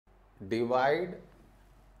Divide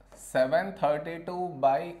 732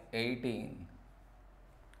 by 18.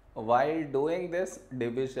 While doing this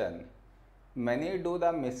division, many do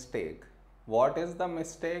the mistake. What is the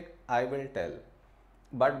mistake? I will tell.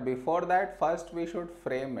 But before that, first we should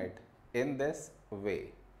frame it in this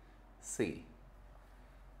way. See,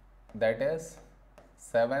 that is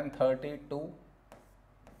 732,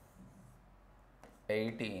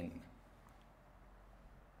 18.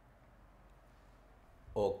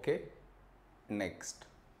 Okay, next.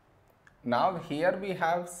 Now here we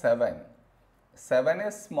have 7. 7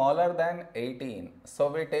 is smaller than 18.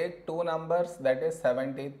 So we take two numbers, that is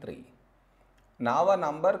 73. Now a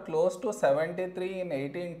number close to 73 in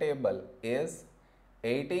 18 table is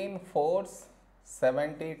 18 fours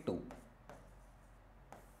 72.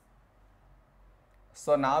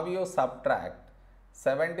 So now you subtract.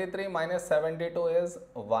 73 minus 72 is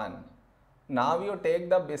 1. Now you take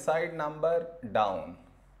the beside number down.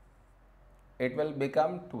 It will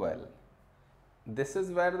become 12. This is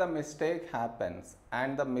where the mistake happens,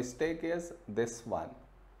 and the mistake is this one.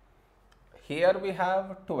 Here we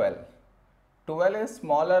have 12. 12 is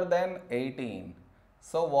smaller than 18.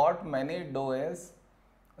 So what many do is,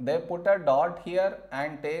 they put a dot here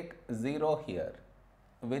and take 0 here,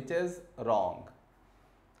 which is wrong.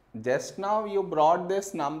 Just now you brought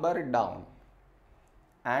this number down,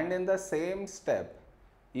 and in the same step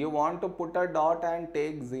you want to put a dot and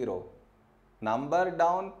take 0. Number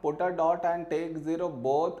down, put a dot and take 0,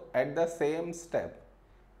 both at the same step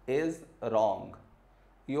is wrong.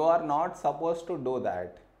 You are not supposed to do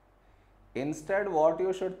that. Instead, what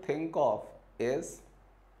you should think of is,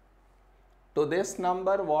 to this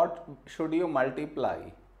number what should you multiply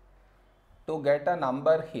to get a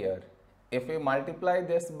number here? If we multiply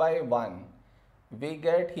this by 1, we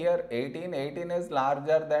get here 18. 18 is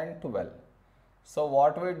larger than 12. So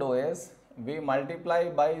what we do is, we multiply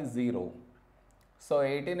by 0. So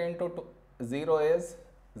 18 into 0 is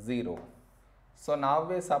 0. So now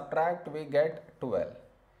we subtract, we get 12.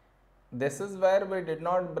 This is where we did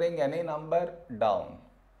not bring any number down.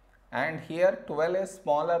 And here 12 is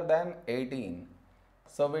smaller than 18.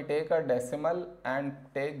 So we take a decimal and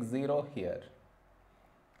take 0 here.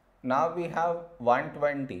 Now we have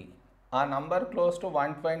 120. A number close to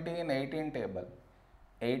 120 in 18 table.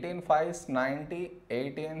 18 5s 90,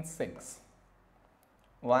 18 6.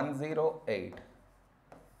 108.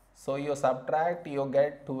 So you subtract, you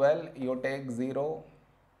get 12, you take 0,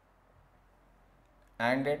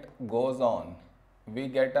 and it goes on. We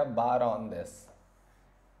get a bar on this.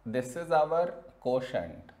 This is our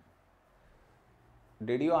quotient.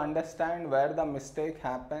 Did you understand where the mistake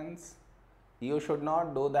happens? You should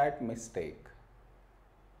not do that mistake.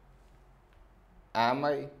 Am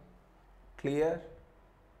I clear?